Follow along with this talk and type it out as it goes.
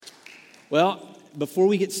Well, before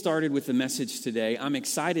we get started with the message today, I'm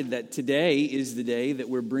excited that today is the day that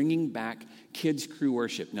we're bringing back Kids Crew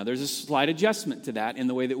Worship. Now, there's a slight adjustment to that in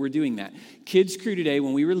the way that we're doing that. Kids Crew today,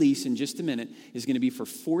 when we release in just a minute, is going to be for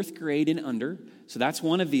 4th grade and under. So that's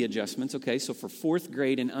one of the adjustments, okay? So for 4th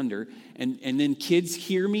grade and under. And then kids,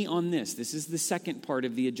 hear me on this. This is the second part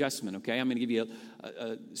of the adjustment, okay? I'm going to give you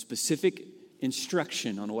a specific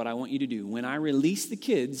instruction on what I want you to do. When I release the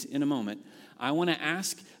kids in a moment, I want to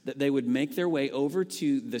ask that they would make their way over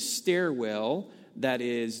to the stairwell that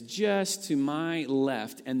is just to my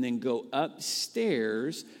left and then go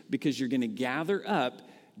upstairs because you're going to gather up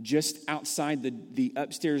just outside the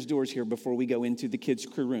upstairs doors here before we go into the kids'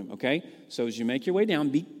 crew room, okay? So as you make your way down,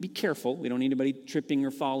 be careful. We don't need anybody tripping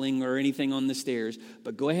or falling or anything on the stairs,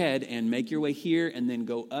 but go ahead and make your way here and then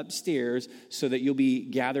go upstairs so that you'll be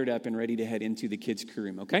gathered up and ready to head into the kids' crew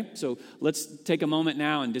room, okay? So let's take a moment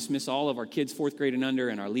now and dismiss all of our kids 4th grade and under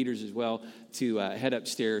and our leaders as well to head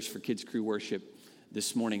upstairs for kids' crew worship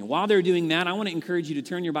this morning. And while they're doing that, I want to encourage you to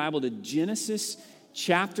turn your Bible to Genesis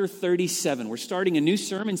chapter 37. We're starting a new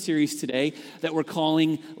sermon series today that we're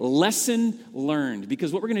calling Lesson Learned.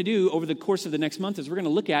 Because what we're going to do over the course of the next month is we're going to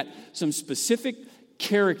look at some specific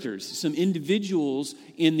characters, some individuals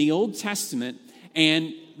in the Old Testament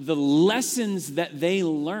and the lessons that they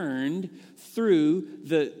learned through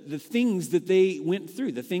the things that they went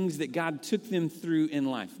through, the things that God took them through in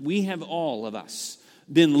life. We have all of us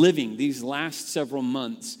been living these last several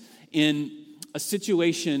months in a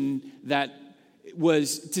situation that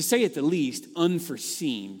was, to say at the least,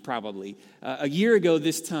 unforeseen, probably. A year ago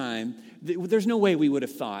this time, there's no way we would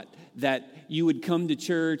have thought that you would come to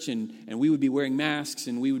church and we would be wearing masks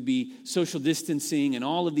and we would be social distancing and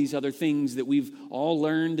all of these other things that we've all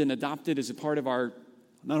learned and adopted as a part of our,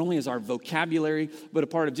 not only as our vocabulary, but a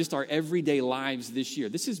part of just our everyday lives this year.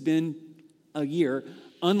 This has been a year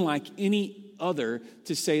unlike any other,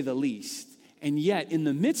 to say the least. And yet, in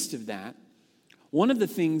the midst of that, one of the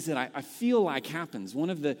things that I feel like happens, one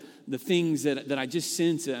of the things that I just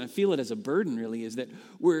sense, and I feel it as a burden really, is that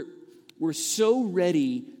we're so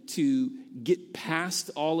ready to get past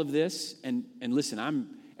all of this. And listen, I'm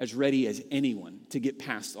as ready as anyone to get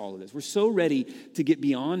past all of this. We're so ready to get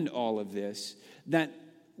beyond all of this that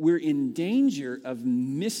we're in danger of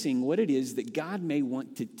missing what it is that God may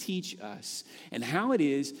want to teach us and how it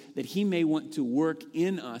is that He may want to work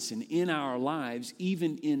in us and in our lives,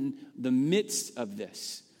 even in the midst of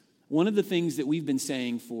this. One of the things that we've been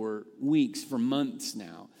saying for weeks, for months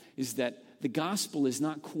now, is that the gospel is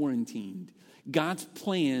not quarantined. God's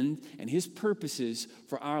plan and His purposes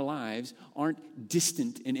for our lives aren't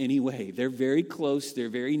distant in any way. They're very close. They're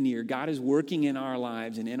very near. God is working in our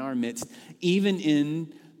lives and in our midst, even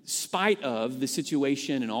in spite of the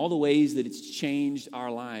situation and all the ways that it's changed our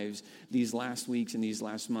lives these last weeks and these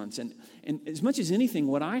last months. And as much as anything,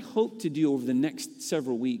 what I hope to do over the next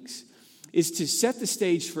several weeks is to set the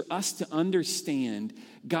stage for us to understand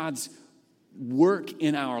God's work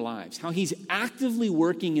in our lives, how He's actively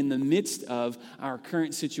working in the midst of our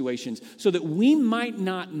current situations so that we might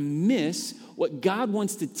not miss what God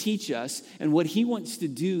wants to teach us and what He wants to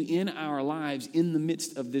do in our lives in the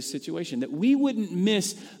midst of this situation, that we wouldn't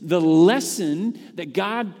miss the lesson that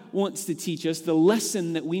God wants to teach us, the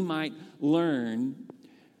lesson that we might learn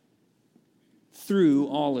through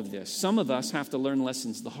all of this. Some of us have to learn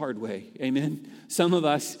lessons the hard way, amen? Some of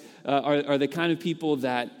us are the kind of people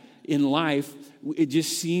that in life, it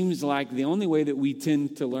just seems like the only way that we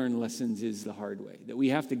tend to learn lessons is the hard way. That we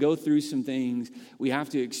have to go through some things, we have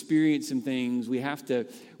to experience some things, we have to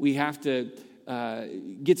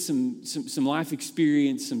get some life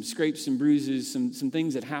experience, some scrapes and bruises, some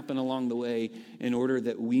things that happen along the way in order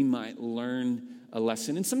that we might learn a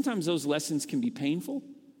lesson. And sometimes those lessons can be painful.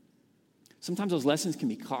 Sometimes those lessons can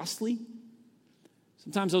be costly.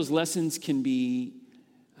 Sometimes those lessons can be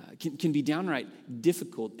downright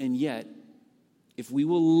difficult, and yet, if we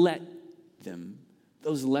will let them,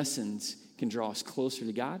 those lessons can draw us closer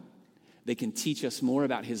to God. They can teach us more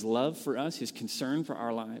about His love for us, His concern for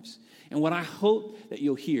our lives. And what I hope that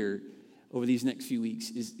you'll hear over these next few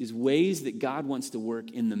weeks is ways that God wants to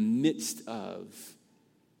work in the midst of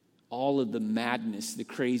all of the madness, the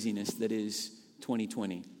craziness that is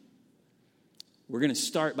 2020. We're going to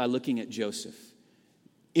start by looking at Joseph.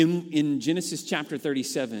 In Genesis chapter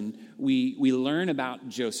 37, we learn about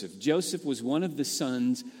Joseph. Joseph was one of the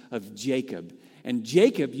sons of Jacob. And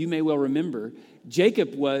Jacob, you may well remember,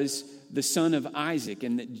 Jacob was the son of Isaac.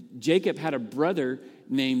 And Jacob had a brother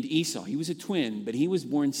named Esau. He was a twin, but he was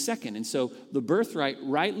born second. And so the birthright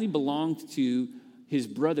rightly belonged to his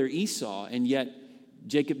brother Esau. And yet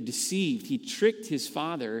Jacob deceived. He tricked his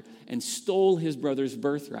father and stole his brother's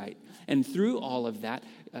birthright. And through all of that,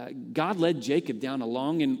 God led Jacob down a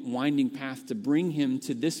long and winding path to bring him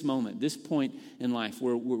to this moment, this point in life,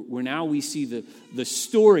 where now we see the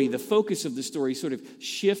story, the focus of the story sort of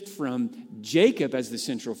shift from Jacob as the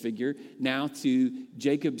central figure now to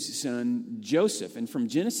Jacob's son Joseph. And from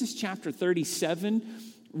Genesis chapter 37,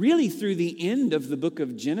 really through the end of the book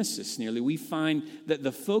of Genesis nearly, we find that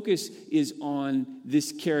the focus is on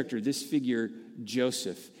this character, this figure,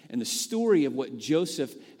 Joseph, and the story of what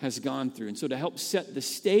Joseph has gone through. And so to help set the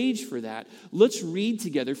stage for that, let's read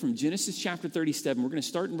together from Genesis chapter 37. We're going to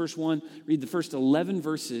start in verse 1, read the first 11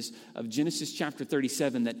 verses of Genesis chapter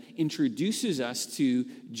 37 that introduces us to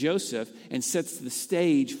Joseph and sets the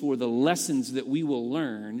stage for the lessons that we will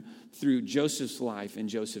learn through Joseph's life and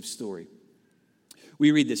Joseph's story.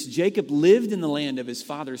 We read this: Jacob lived in the land of his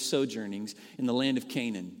father's sojournings in the land of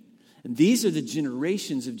Canaan. And these are the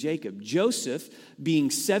generations of Jacob. Joseph, being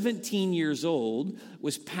 17 years old,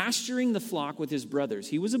 was pasturing the flock with his brothers.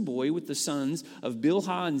 He was a boy with the sons of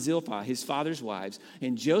Bilhah and Zilpah, his father's wives,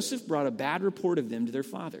 and Joseph brought a bad report of them to their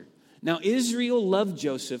father. Now Israel loved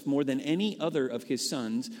Joseph more than any other of his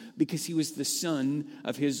sons because he was the son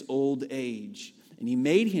of his old age. And he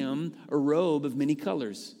made him a robe of many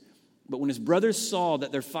colors. But when his brothers saw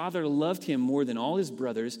that their father loved him more than all his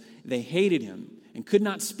brothers, they hated him and could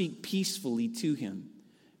not speak peacefully to him.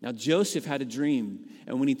 Now Joseph had a dream,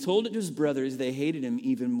 and when he told it to his brothers, they hated him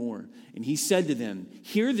even more. And he said to them,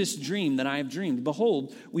 "Hear this dream that I have dreamed.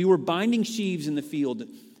 Behold, we were binding sheaves in the field,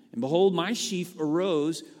 and behold, my sheaf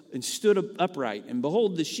arose and stood upright. And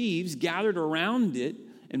behold, the sheaves gathered around it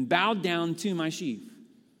and bowed down to my sheaf."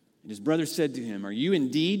 And his brothers said to him, "Are you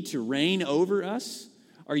indeed to reign over us?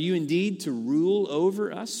 Are you indeed to rule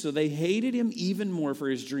over us?" So they hated him even more for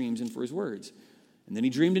his dreams and for his words. And then he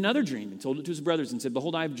dreamed another dream and told it to his brothers and said,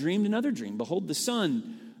 "Behold, I have dreamed another dream. Behold, the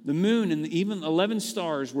sun, the moon, and even 11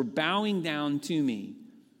 stars were bowing down to me."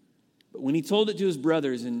 But when he told it to his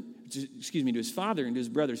brothers to his father and to his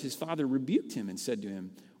brothers, his father rebuked him and said to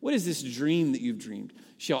him, "What is this dream that you've dreamed?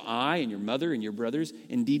 Shall I and your mother and your brothers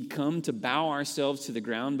indeed come to bow ourselves to the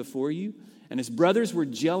ground before you?" And his brothers were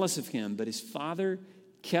jealous of him, but his father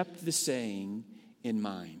kept the saying in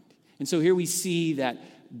mind. And so here we see that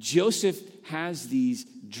Joseph has these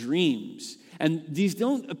dreams. And these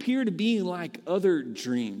don't appear to be like other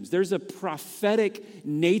dreams. There's a prophetic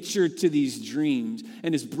nature to these dreams.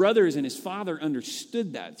 And his brothers and his father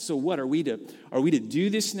understood that. So what, are we to do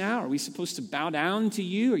this now? Are we supposed to bow down to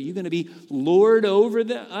you? Are you going to be Lord over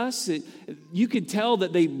us? You could tell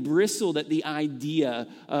that they bristled at the idea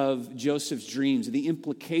of Joseph's dreams, the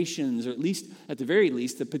implications, or at the very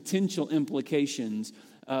least, the potential implications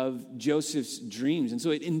of Joseph's dreams. And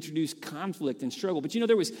so it introduced conflict and struggle. But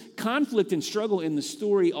there was conflict and struggle in the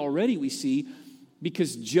story already, we see,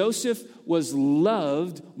 because Joseph was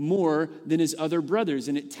loved more than his other brothers.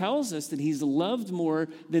 And it tells us that he's loved more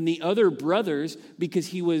than the other brothers because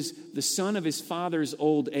he was the son of his father's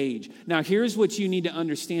old age. Now, here's what you need to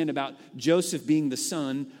understand about Joseph being the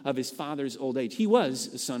son of his father's old age. He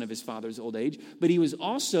was a son of his father's old age, but he was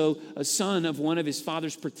also a son of one of his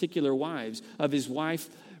father's particular wives, of his wife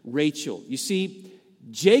Rachel. You see,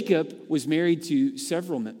 Jacob was married to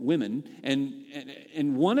several women,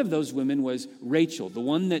 and one of those women was Rachel, the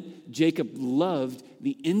one that Jacob loved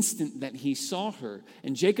the instant that he saw her.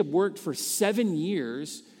 And Jacob worked for 7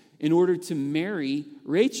 years in order to marry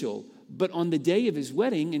Rachel, but on the day of his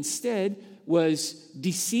wedding, instead was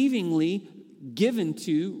deceivingly given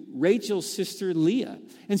to Rachel's sister Leah.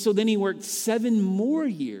 And so then he worked 7 more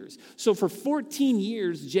years. So for 14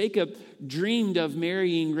 years, Jacob dreamed of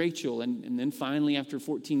marrying Rachel. And then finally, after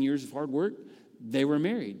 14 years of hard work, they were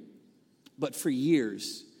married. But for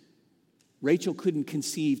years, Rachel couldn't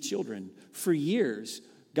conceive children. For years,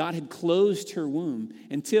 God had closed her womb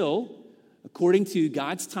until, according to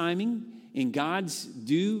God's timing, in God's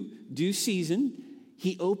due season,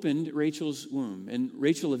 he opened Rachel's womb. And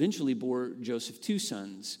Rachel eventually bore Joseph 2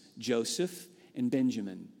 sons, Joseph and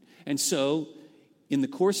Benjamin. And so, in the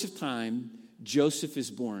course of time, Joseph is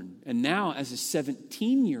born. And now, as a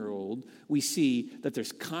 17-year-old, we see that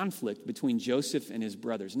there's conflict between Joseph and his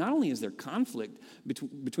brothers. Not only is there conflict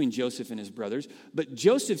between Joseph and his brothers, but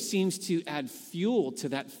Joseph seems to add fuel to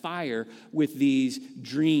that fire with these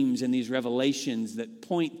dreams and these revelations that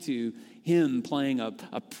point to him playing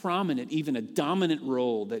a prominent, even a dominant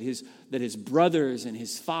role, that his brothers and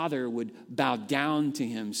his father would bow down to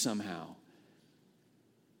him somehow.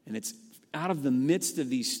 And it's out of the midst of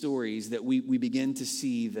these stories that we begin to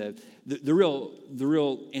see the the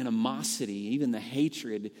real animosity, even the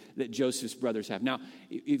hatred that Joseph's brothers have. Now,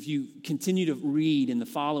 if you continue to read in the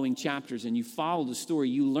following chapters and you follow the story,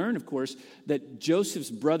 you learn, of course, that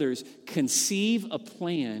Joseph's brothers conceive a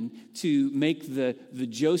plan to make the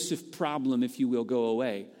Joseph problem, if you will, go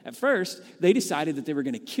away. At first, they decided that they were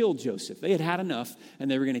going to kill Joseph. They had had enough, and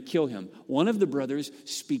they were going to kill him. One of the brothers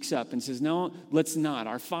speaks up and says, no, let's not.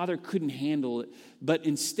 Our father couldn't handle it. But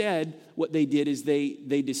instead, what they did is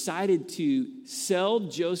they decided to sell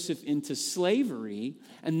Joseph into slavery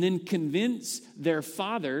and then convince their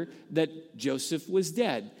father that Joseph was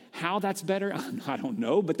dead. How that's better, I don't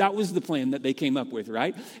know, but that was the plan that they came up with,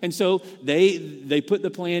 right? And so they put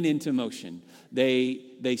the plan into motion.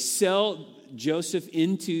 They sell Joseph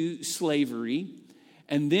into slavery,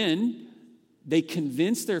 and then they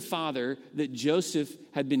convinced their father that Joseph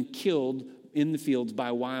had been killed in the fields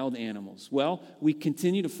by wild animals. Well, we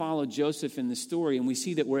continue to follow Joseph in the story, and we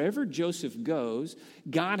see that wherever Joseph goes,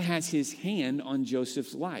 God has his hand on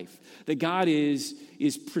Joseph's life. That God is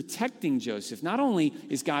protecting Joseph. Not only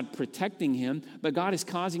is God protecting him, but God is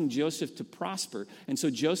causing Joseph to prosper. And so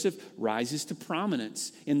Joseph rises to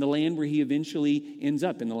prominence in the land where he eventually ends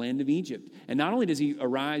up, in the land of Egypt. And not only does he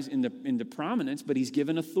arise into prominence, but he's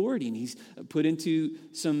given authority, and he's put into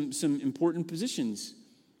some important positions.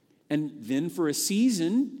 And then for a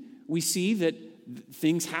season, we see that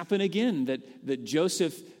things happen again, that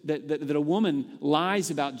Joseph, that a woman lies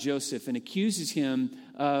about Joseph and accuses him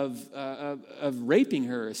of raping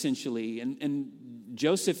her, essentially. And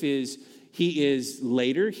Joseph is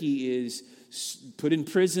put in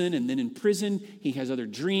prison, and then in prison, he has other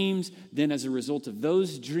dreams. Then as a result of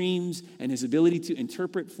those dreams and his ability to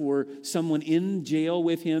interpret for someone in jail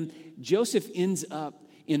with him, Joseph ends up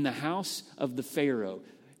in the house of the Pharaoh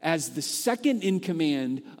as the second in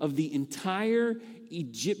command of the entire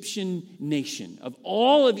Egyptian nation, of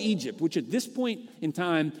all of Egypt, which at this point in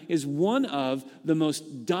time is one of the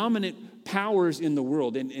most dominant powers in the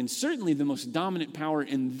world, and certainly the most dominant power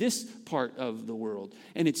in this part of the world.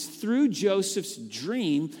 And it's through Joseph's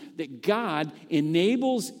dream that God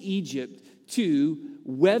enables Egypt to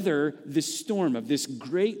weather this storm of this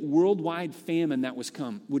great worldwide famine that would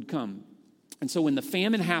come. And so when the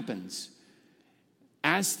famine happens,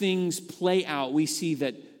 as things play out, we see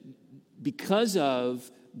that because of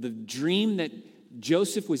the dream that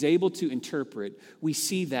Joseph was able to interpret, we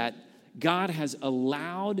see that God has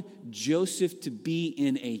allowed Joseph to be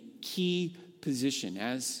in a key position,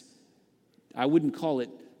 as I wouldn't call it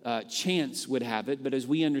chance would have it, but as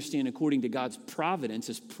we understand according to God's providence,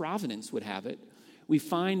 as providence would have it, we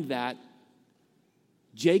find that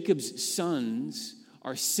Jacob's sons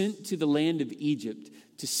are sent to the land of Egypt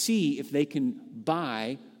to see if they can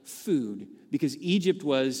buy food, because Egypt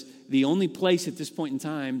was the only place at this point in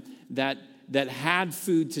time that had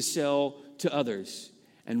food to sell to others.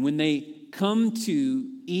 And when they come to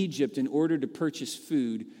Egypt in order to purchase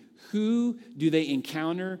food, who do they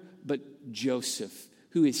encounter but Joseph,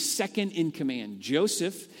 who is second in command?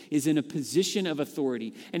 Joseph is in a position of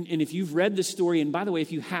authority. And if you've read the story, and by the way,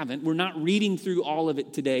 if you haven't, we're not reading through all of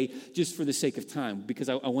it today just for the sake of time, because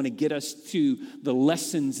I want to get us to the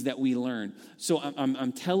lessons that we learn. So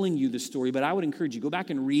I'm telling you the story, but I would encourage you, go back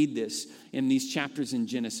and read this in these chapters in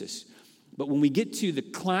Genesis. But when we get to the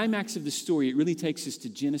climax of the story, it really takes us to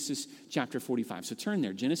Genesis chapter 45. So turn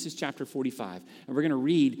there, Genesis chapter 45, and we're going to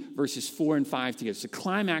read verses 4 and 5 together. It's the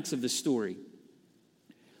climax of the story.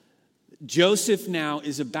 Joseph now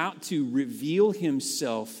is about to reveal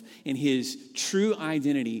himself in his true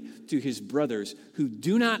identity to his brothers, who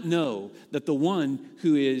do not know that the one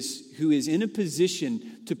who is in a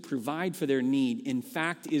position to provide for their need, in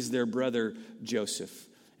fact, is their brother Joseph.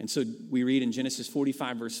 And so we read in Genesis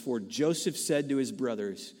 45, verse 4, Joseph said to his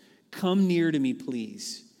brothers, "Come near to me,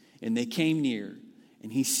 please." And they came near.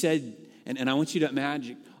 And he said, and I want you to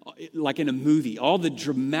imagine, like in a movie, all the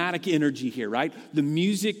dramatic energy here, right? The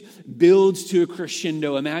music builds to a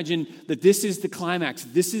crescendo. Imagine that this is the climax.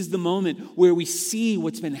 This is the moment where we see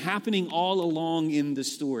what's been happening all along in the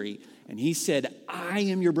story. And he said, "I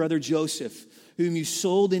am your brother Joseph, whom you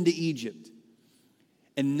sold into Egypt.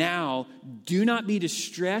 And now do not be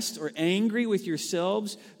distressed or angry with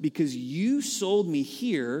yourselves because you sold me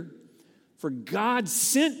here, for God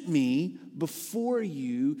sent me before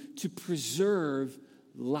you to preserve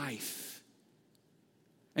life."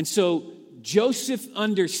 And so Joseph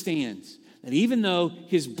understands that even though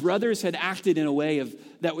his brothers had acted in a way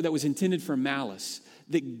that was intended for malice,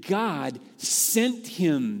 that God sent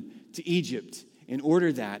him to Egypt in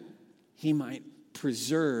order that he might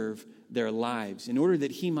preserve their lives, in order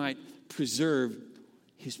that he might preserve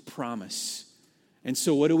his promise. And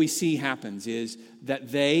so what do we see happens is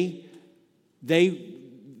that they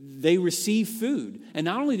they receive food. And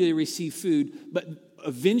not only do they receive food, but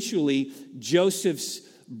eventually Joseph's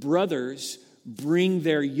brothers bring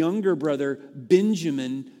their younger brother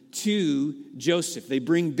Benjamin to Joseph. They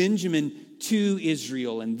bring Benjamin to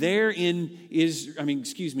Israel, and there in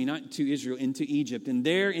not to Israel, into Egypt. And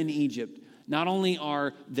there in Egypt, not only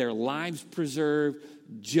are their lives preserved,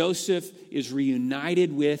 Joseph is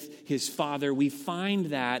reunited with his father. We find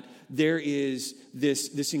that there is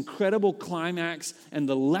this incredible climax, and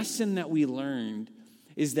the lesson that we learned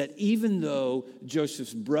is that even though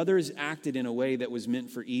Joseph's brothers acted in a way that was meant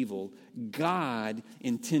for evil, God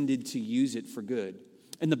intended to use it for good.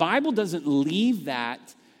 And the Bible doesn't leave that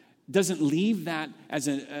as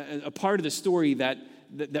a part of the story that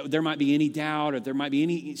there might be any doubt or there might be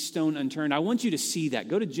any stone unturned. I want you to see that.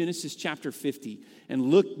 Go to Genesis chapter 50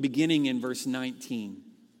 and look beginning in verse 19.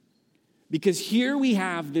 Because here we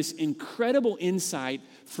have this incredible insight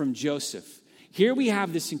from Joseph. Here we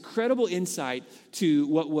have this incredible insight to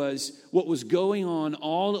what was going on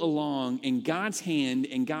all along in God's hand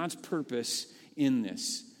and God's purpose in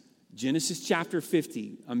this. Genesis chapter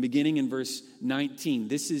 50, I'm beginning in verse 19.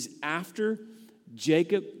 This is after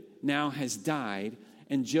Jacob now has died,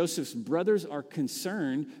 and Joseph's brothers are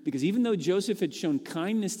concerned because even though Joseph had shown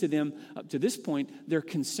kindness to them up to this point, their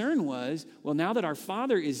concern was, well, now that our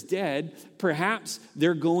father is dead, perhaps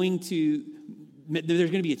there's going to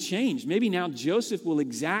be a change. Maybe now Joseph will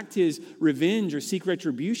exact his revenge or seek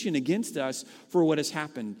retribution against us for what has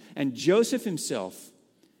happened. And Joseph himself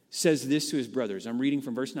says this to his brothers. I'm reading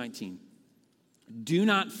from verse 19. Do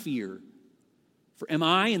not fear, for am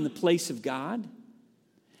I in the place of God?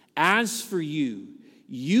 As for you,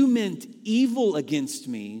 you meant evil against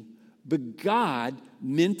me, but God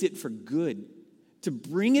meant it for good, to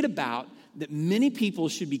bring it about that many people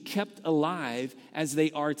should be kept alive as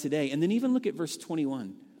they are today. And then even look at verse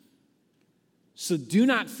 21. So do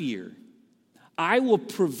not fear. I will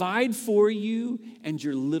provide for you and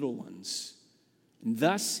your little ones. And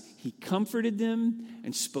thus he comforted them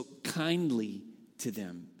and spoke kindly to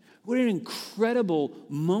them. What an incredible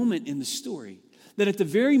moment in the story. That at the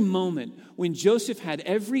very moment when Joseph had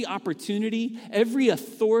every opportunity, every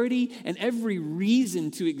authority, and every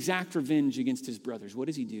reason to exact revenge against his brothers, what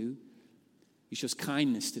does he do? He shows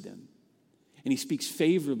kindness to them. And he speaks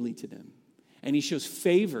favorably to them. And he shows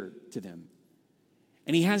favor to them.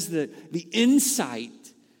 And he has the insight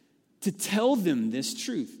to tell them this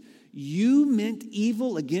truth. You meant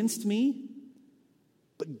evil against me,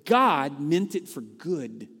 but God meant it for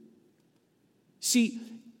good. See,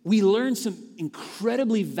 we learn some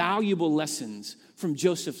incredibly valuable lessons from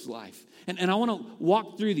Joseph's life. And I want to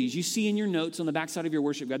walk through these. You see in your notes on the backside of your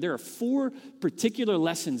worship guide, there are 4 particular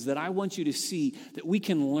lessons that I want you to see that we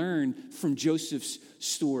can learn from Joseph's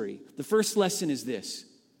story. The first lesson is this.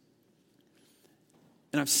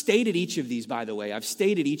 And I've stated each of these, by the way. I've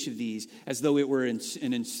stated each of these as though it were an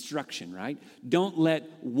instruction, right? Don't let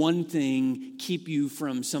one thing keep you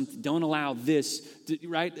from something. Don't allow this,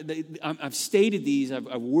 right? I've stated these.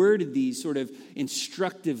 I've worded these sort of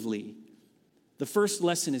instructively. The first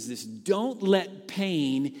lesson is this. Don't let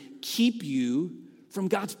pain keep you from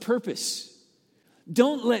God's purpose.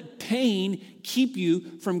 Don't let pain keep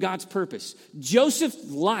you from God's purpose. Joseph's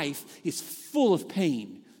life is full of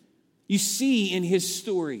pain. You see in his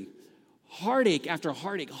story, heartache after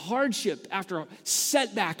heartache, hardship after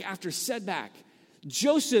setback after setback.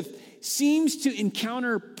 Joseph seems to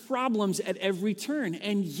encounter problems at every turn.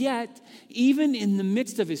 And yet, even in the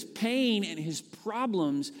midst of his pain and his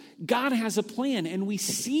problems, God has a plan. And we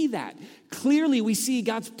see that. Clearly, we see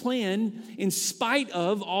God's plan in spite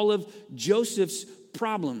of all of Joseph's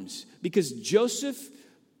problems. Because Joseph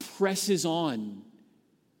presses on.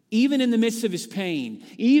 Even in the midst of his pain,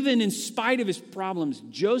 even in spite of his problems,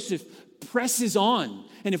 Joseph presses on.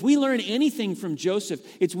 And if we learn anything from Joseph,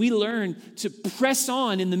 it's we learn to press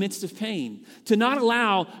on in the midst of pain, to not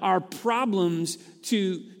allow our problems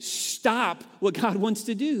to stop what God wants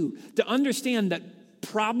to do, to understand that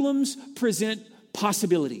problems present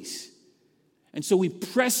possibilities. And so we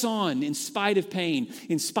press on in spite of pain,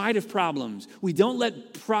 in spite of problems. We don't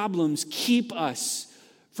let problems keep us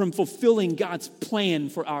from fulfilling God's plan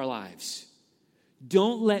for our lives.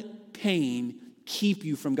 Don't let pain keep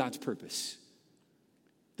you from God's purpose.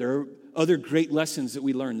 There are other great lessons that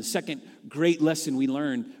we learn. The second great lesson we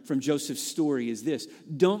learn from Joseph's story is this.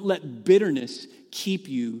 Don't let bitterness keep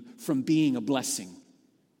you from being a blessing.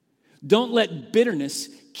 Don't let bitterness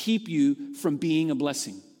keep you from being a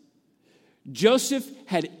blessing. Joseph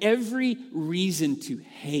had every reason to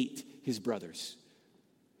hate his brothers.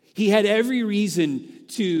 He had every reason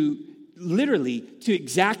to literally to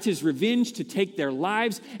exact his revenge, to take their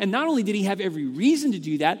lives. And not only did he have every reason to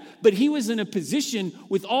do that, but he was in a position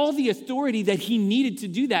with all the authority that he needed to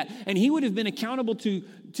do that. And he would have been accountable to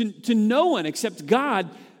no one except God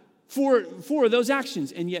for those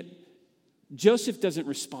actions. And yet, Joseph doesn't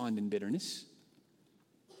respond in bitterness.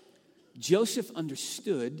 Joseph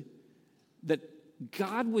understood that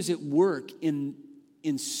God was at work in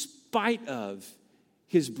spite of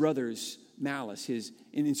his brother's malice,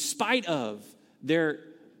 in spite of their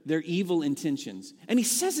evil intentions. And he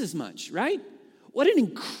says as much, right? What an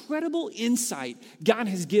incredible insight God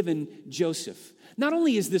has given Joseph. Not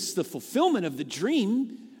only is this the fulfillment of the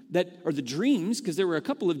dream or the dreams, because there were a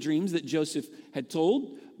couple of dreams that Joseph had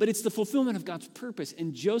told, but it's the fulfillment of God's purpose.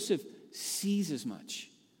 And Joseph sees as much.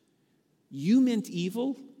 You meant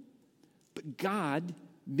evil, but God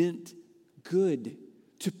meant good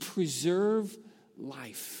to preserve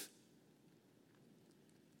life.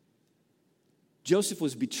 Joseph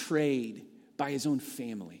was betrayed by his own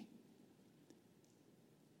family.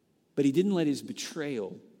 But he didn't let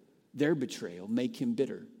their betrayal, make him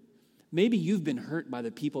bitter. Maybe you've been hurt by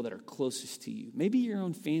the people that are closest to you. Maybe your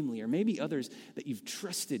own family, or maybe others that you've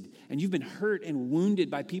trusted, and you've been hurt and wounded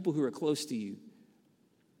by people who are close to you.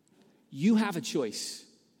 You have a choice.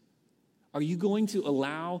 Are you going to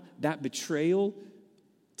allow that betrayal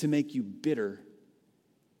to make you bitter?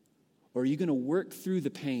 Or are you going to work through the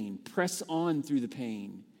pain, press on through the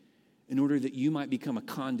pain, in order that you might become a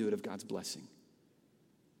conduit of God's blessing?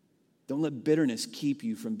 Don't let bitterness keep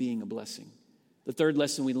you from being a blessing. The third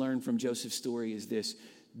lesson we learn from Joseph's story is this: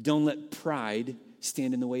 don't let pride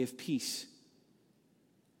stand in the way of peace.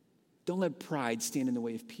 Don't let pride stand in the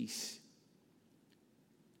way of peace.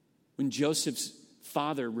 When Joseph's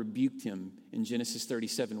father rebuked him in Genesis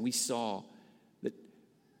 37, we saw that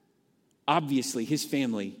obviously his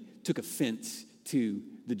family took offense to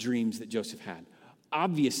the dreams that Joseph had.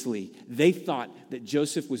 Obviously, they thought that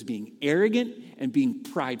Joseph was being arrogant and being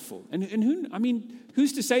prideful. And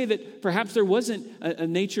who's to say that perhaps there wasn't a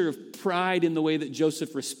nature of pride in the way that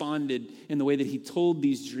Joseph responded, in the way that he told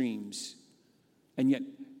these dreams? And yet,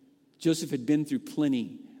 Joseph had been through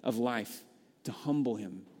plenty of life to humble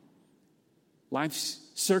him. Life's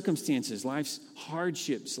circumstances, life's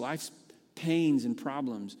hardships, life's pains and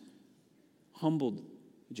problems humbled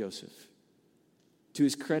Joseph. To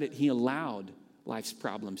his credit, he allowed life's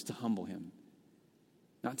problems to humble him.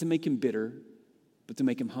 Not to make him bitter, but to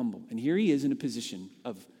make him humble. And here he is in a position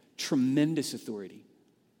of tremendous authority.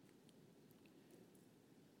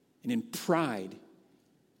 And in pride,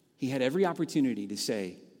 he had every opportunity to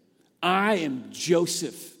say, I am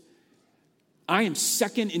Joseph. I am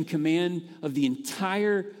second in command of the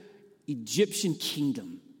entire Egyptian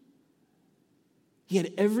kingdom. He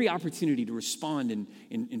had every opportunity to respond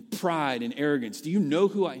in pride and arrogance. Do you know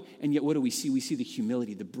who I am? And yet what do we see? We see the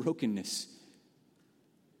humility, the brokenness.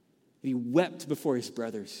 He wept before his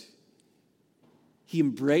brothers. He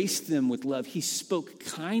embraced them with love. He spoke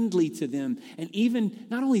kindly to them. And even,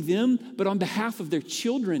 not only them, but on behalf of their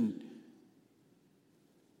children.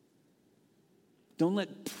 Don't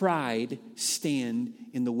let pride stand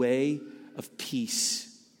in the way of peace.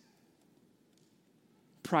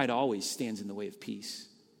 Pride always stands in the way of peace,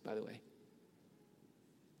 by the way.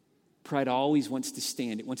 Pride always wants to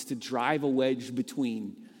stand. It wants to drive a wedge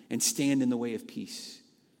between and stand in the way of peace.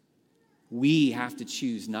 We have to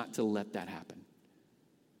choose not to let that happen.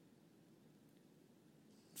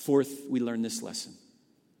 Fourth, we learn this lesson.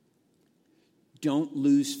 Don't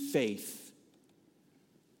lose faith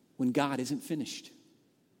when God isn't finished.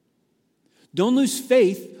 Don't lose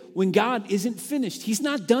faith when God isn't finished. He's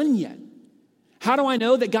not done yet. How do I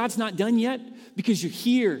know that God's not done yet? Because you're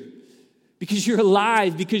here, because you're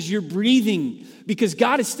alive, because you're breathing, because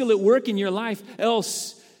God is still at work in your life.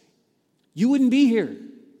 Else, you wouldn't be here.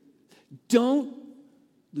 Don't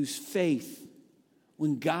lose faith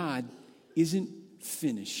when God isn't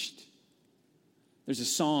finished. There's a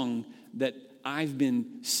song that I've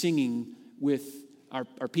been singing with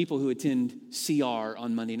our people who attend CR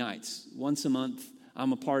on Monday nights. Once a month,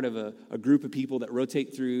 I'm a part of a group of people that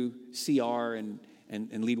rotate through CR and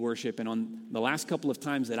lead worship. And on the last couple of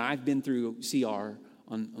times that I've been through CR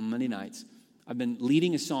on Monday nights, I've been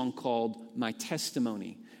leading a song called My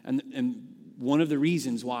Testimony. And one of the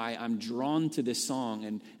reasons why I'm drawn to this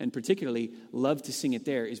song and particularly love to sing it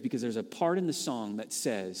there is because there's a part in the song that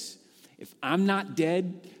says, if I'm not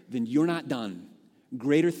dead, then you're not done.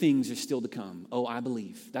 Greater things are still to come. Oh, I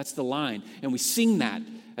believe. That's the line. And we sing that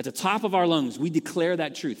at the top of our lungs. We declare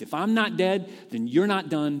that truth. If I'm not dead, then you're not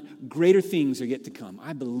done. Greater things are yet to come.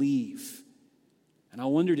 I believe. And I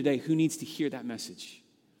wonder today who needs to hear that message.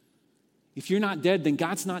 If you're not dead, then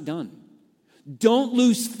God's not done. Don't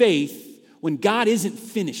lose faith when God isn't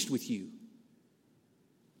finished with you.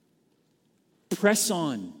 Press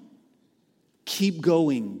on. Keep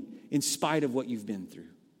going in spite of what you've been through.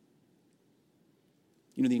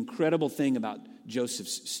 You know, the incredible thing about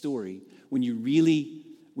Joseph's story, when you really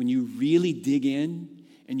dig in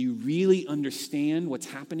and you really understand what's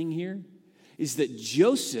happening here, is that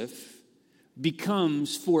Joseph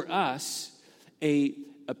becomes for us a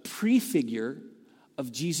prefigure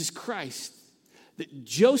of Jesus Christ. That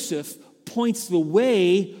Joseph points the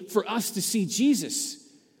way for us to see Jesus.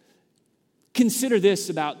 Consider this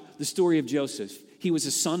about the story of Joseph. He was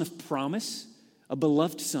a son of promise, a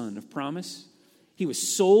beloved son of promise. He was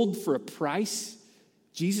sold for a price.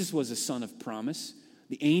 Jesus was a son of promise.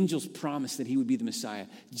 The angels promised that he would be the Messiah.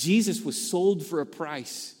 Jesus was sold for a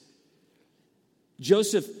price.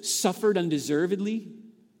 Joseph suffered undeservedly.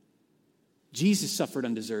 Jesus suffered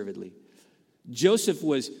undeservedly. Joseph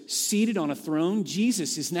was seated on a throne.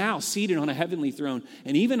 Jesus is now seated on a heavenly throne.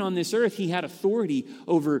 And even on this earth, he had authority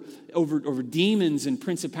over demons and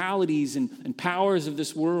principalities and powers of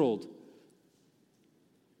this world.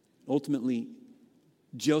 Ultimately,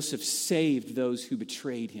 Joseph saved those who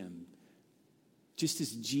betrayed him, just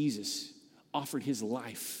as Jesus offered his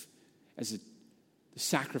life as the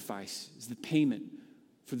sacrifice, as the payment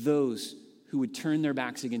for those who would turn their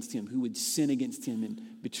backs against him, who would sin against him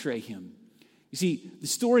and betray him. You see, the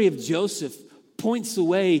story of Joseph points the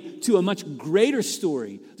way to a much greater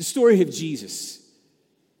story, the story of Jesus.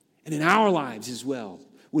 And in our lives as well,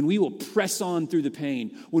 when we will press on through the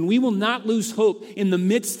pain, when we will not lose hope in the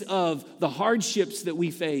midst of the hardships that we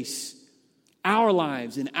face, our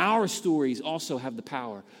lives and our stories also have the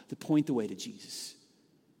power to point the way to Jesus,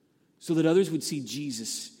 so that others would see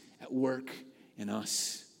Jesus at work in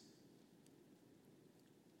us.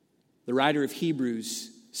 The writer of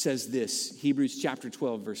Hebrews says this, Hebrews chapter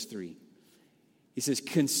 12, verse 3. He says,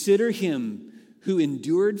 "Consider him who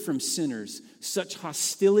endured from sinners such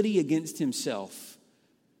hostility against himself."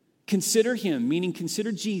 Consider him, meaning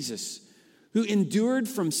consider Jesus, who endured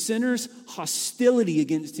from sinners hostility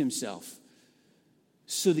against himself,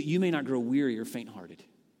 so that you may not grow weary or faint-hearted.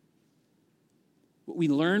 What we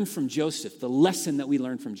learn from Joseph, the lesson that we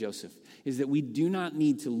learn from Joseph, is that we do not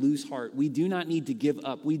need to lose heart. We do not need to give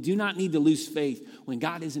up. We do not need to lose faith when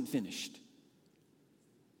God isn't finished.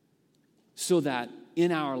 So that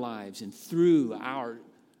in our lives and through our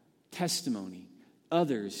testimony,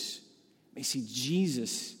 others may see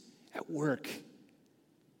Jesus at work.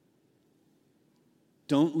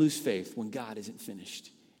 Don't lose faith when God isn't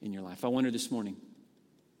finished in your life. I wonder this morning,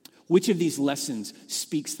 which of these lessons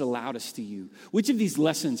speaks the loudest to you? Which of these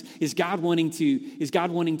lessons is God wanting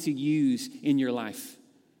to use in your life?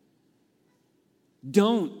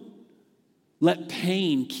 Don't let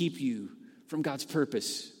pain keep you from God's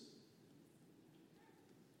purpose.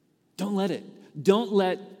 Don't let it. Don't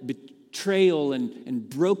let betrayal and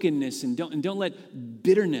brokenness and don't let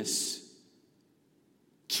bitterness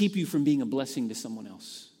keep you from being a blessing to someone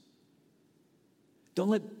else. Don't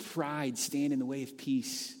let pride stand in the way of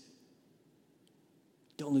peace.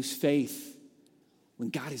 Don't lose faith when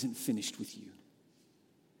God isn't finished with you,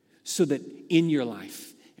 so that in your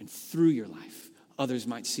life and through your life, others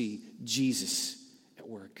might see Jesus at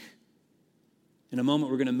work. In a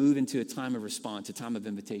moment, we're going to move into a time of response, a time of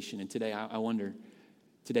invitation. And today, I wonder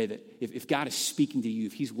today that if God is speaking to you,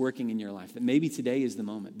 if he's working in your life, that maybe today is the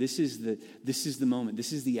moment. This is the moment.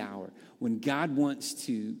 This is the hour when God wants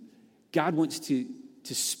to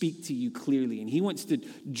speak to you clearly. And he wants to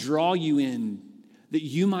draw you in, that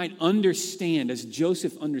you might understand, as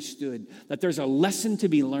Joseph understood, that there's a lesson to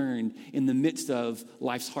be learned in the midst of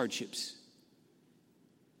life's hardships.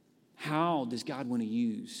 How does God want to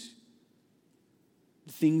use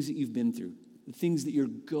the things that you've been through, the things that you're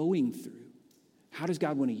going through? How does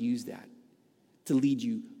God want to use that to lead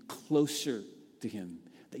you closer to him,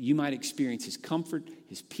 that you might experience his comfort,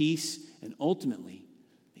 his peace, and ultimately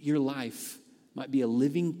that your life might be a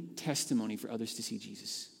living testimony for others to see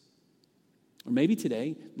Jesus? Or maybe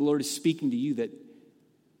today, the Lord is speaking to you that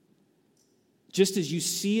just as you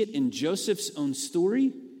see it in Joseph's own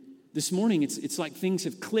story, this morning it's like things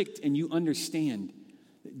have clicked and you understand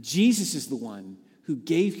that Jesus is the one who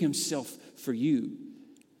gave himself for you.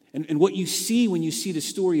 And what you see when you see the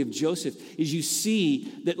story of Joseph is you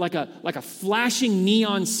see that like a flashing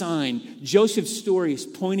neon sign, Joseph's story is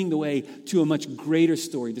pointing the way to a much greater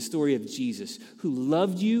story, the story of Jesus, who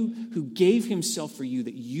loved you, who gave himself for you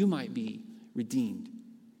that you might be redeemed.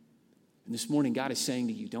 And this morning, God is saying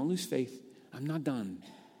to you, don't lose faith. I'm not done.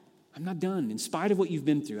 I'm not done. In spite of what you've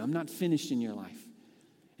been through, I'm not finished in your life.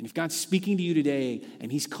 And if God's speaking to you today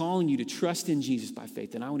and he's calling you to trust in Jesus by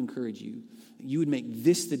faith, then I would encourage you that you would make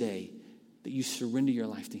this the day that you surrender your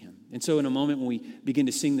life to him. And so in a moment when we begin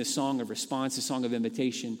to sing this song of response, the song of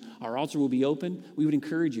invitation, our altar will be open. We would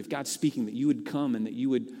encourage you, if God's speaking, that you would come and that you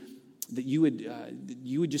would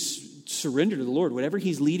just surrender to the Lord, whatever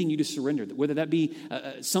he's leading you to surrender, whether that be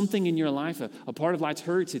something in your life, a part of life's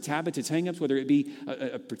hurts, its habits, its hangups, whether it be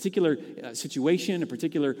a particular situation, a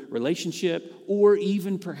particular relationship, or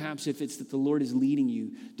even perhaps if it's that the Lord is leading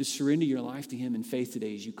you to surrender your life to him in faith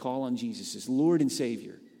today as you call on Jesus as Lord and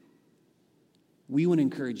Savior. We want to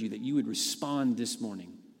encourage you that you would respond this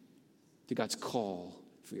morning to God's call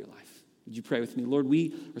for your life. Would you pray with me? Lord,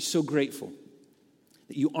 we are so grateful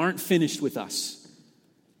that you aren't finished with us,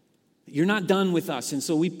 that you're not done with us. And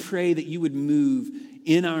so we pray that you would move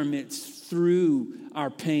in our midst through our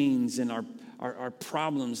pains and our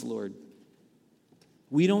problems, Lord.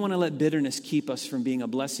 We don't want to let bitterness keep us from being a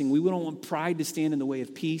blessing. We don't want pride to stand in the way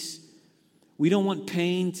of peace. We don't want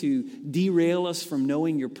pain to derail us from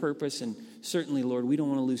knowing your purpose. And certainly, Lord, we don't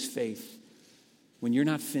want to lose faith when you're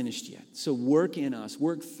not finished yet. So work in us,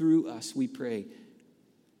 work through us, we pray,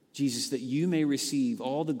 Jesus, that you may receive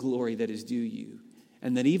all the glory that is due you,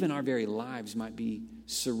 and that even our very lives might be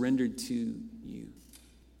surrendered to you.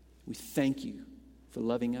 We thank you for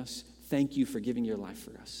loving us. Thank you for giving your life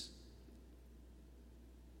for us.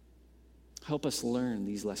 Help us learn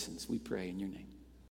these lessons, we pray in your name.